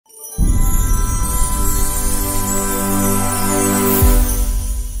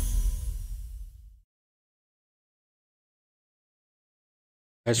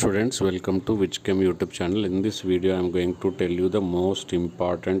Hi students, welcome to Chem YouTube channel. In this video I am going to tell you the most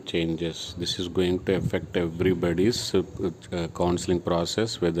important changes. This is going to affect everybody's counseling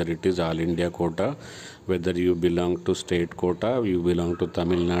process, whether it is all India quota, whether you belong to state quota, you belong to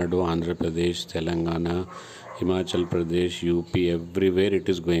Tamilnadu, Andhra Pradesh, Telangana, Himachal Pradesh, UP, everywhere it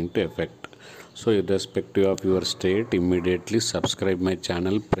is going to affect. So irrespective of your state, immediately subscribe my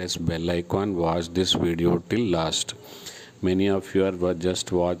channel, press bell icon, watch this video till last. Many of you are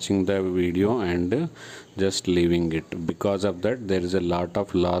just watching the video and just leaving it. Because of that, there is a lot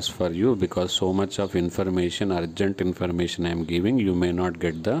of loss for you, because so much of information, urgent information I am giving, you may not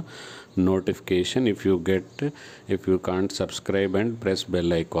get the notification if you can't subscribe and press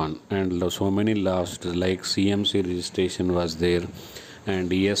bell icon. And so many lost, like CMC registration was there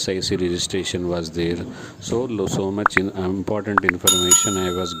and ESIC registration was there. So much important information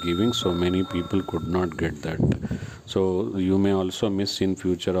I was giving, so many people could not get that. So you may also miss in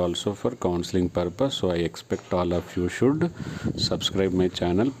future also for counseling purpose. So I expect all of you should subscribe my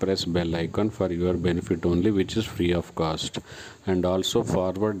channel, press bell icon for your benefit only, which is free of cost. And also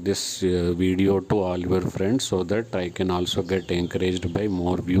forward this video to all your friends, so that I can also get encouraged by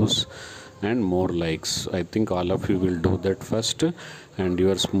more views and more likes. I think all of you will do that first, and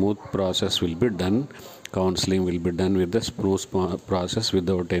your smooth process will be done. Counseling will be done with the smooth process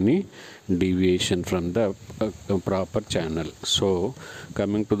without any deviation from the proper channel. So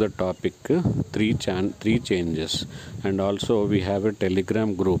coming to the topic, three changes. And also we have a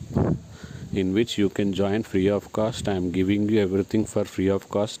Telegram group in which you can join free of cost. I am giving you everything for free of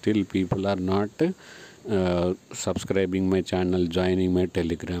cost. Still people are not subscribing my channel, joining my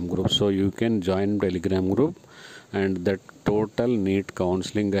Telegram group. So you can join Telegram group, and that total NEET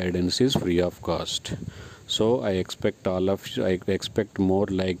counseling guidance is free of cost. So I expect all of you, I expect more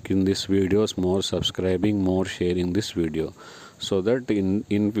like in this videos, more subscribing, more sharing this video, so that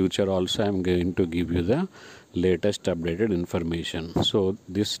in future also I am going to give you the latest updated information. So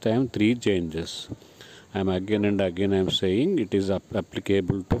this time 3 changes. I'm again and again I'm saying it is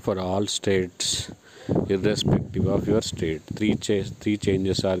applicable to for all states, irrespective of your state. Three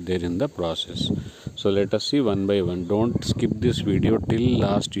changes are there in the process. So let us see one by one. Don't skip this video till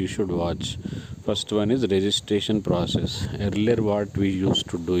last, you should watch. First one is registration process. Earlier what we used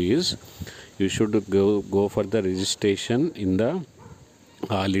to do is, you should go for the registration in the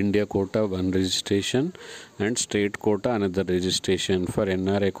all India quota, one registration, and state quota another registration, for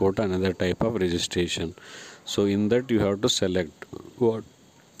NRI quota another type of registration. So in that you have to select what.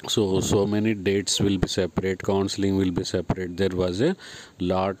 So many dates will be separate, counseling will be separate. There was a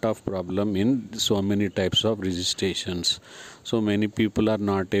lot of problem in so many types of registrations. So many people are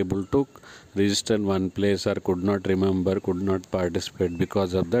not able to register one place, or could not remember, could not participate.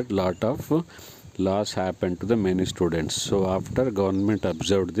 Because of that, lot of loss happened to the many students. So after government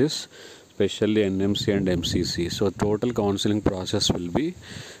observed this, especially NMC and MCC, so total counseling process will be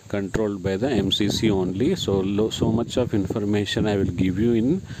controlled by the MCC only. So much of information I will give you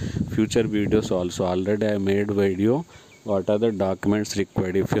in future videos also. Already I made video what are the documents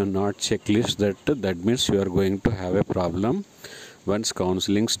required. If you are not checklist, that means you are going to have a problem once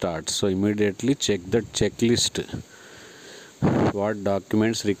counseling starts. So immediately check that checklist, what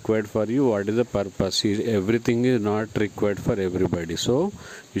documents required for you, what is the purpose. Everything is not required for everybody, so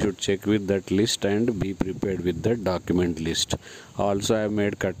you should check with that list and be prepared with that document list. Also I have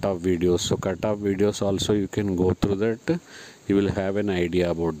made cutoff videos, so cutoff videos also you can go through that, you will have an idea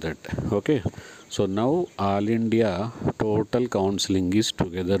about that. Okay, so now all India total counseling is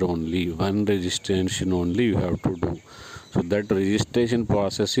together only, one registration only you have to do. So that registration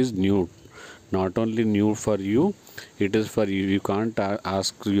process is new, not only new for you, it is for you. You can't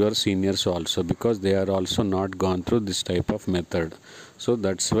ask your seniors also, because they are also not gone through this type of method. So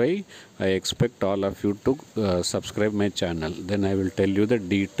that's why I expect all of you to subscribe my channel. Then I will tell you the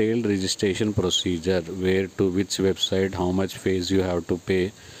detailed registration procedure, where to which website, how much fees you have to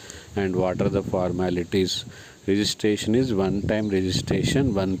pay, and what are the formalities. Registration is one time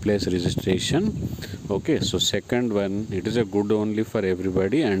registration, one place registration. Okay, so second one, it is a good only for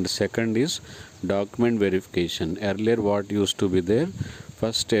everybody. And second is document verification. Earlier what used to be there,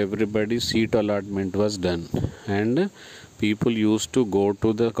 first everybody seat allotment was done, and people used to go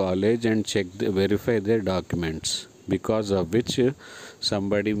to the college and verify their documents, because of which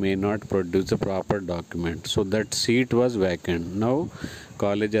somebody may not produce the proper document. So that seat was vacant. Now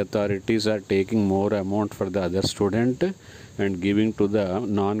college authorities are taking more amount for the other student and giving to the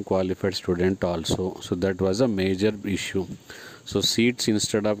non-qualified student also. So that was a major issue. So seats,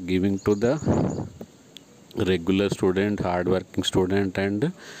 instead of giving to the regular student, hard working student,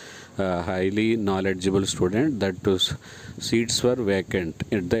 and highly knowledgeable student, that was seats were vacant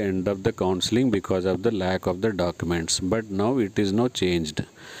at the end of the counseling because of the lack of the documents. But now it is now changed.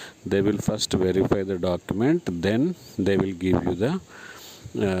 They will first verify the document, then they will give you the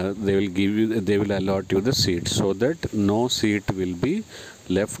they will allot you the seat, so that no seat will be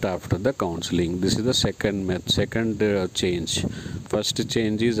left after the counseling. This is the second change. First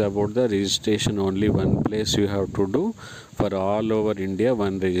change is about the registration. Only one place you have to do. For all over India,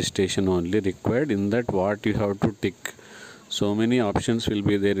 one registration only required. In that, what you have to tick, so many options will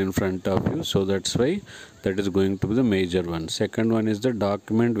be there in front of you, so that's why that is going to be the major one. Second one is the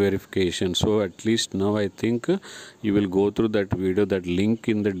document verification. So at least now I think you will go through that video, that link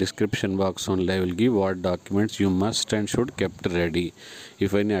in the description box only. I will give what documents you must and should kept ready.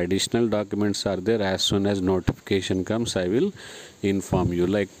 If any additional documents are there, as soon as notification comes, I will inform you.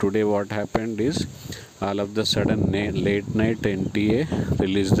 Like today what happened is, all of the sudden late night NTA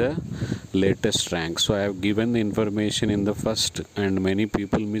released the latest rank. So I have given the information in the first, and many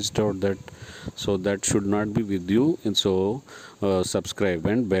people missed out that, so that should not be with you. And so subscribe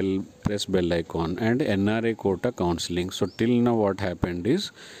and press bell icon. And NRA quota counseling. So till now what happened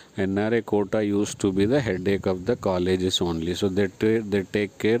is, NRA quota used to be the headache of the colleges only, so they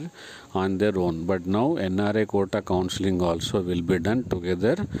take care on their own. But now NRA quota counseling also will be done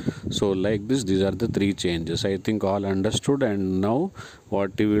together. So like this, these are the three changes. I think all understood. And now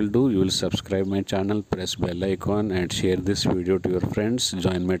what you will do, you will subscribe my channel, press bell icon, and share this video to your friends.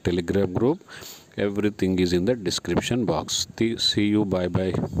 Join my Telegram group. Everything is in the description box. See you. Bye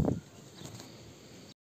bye.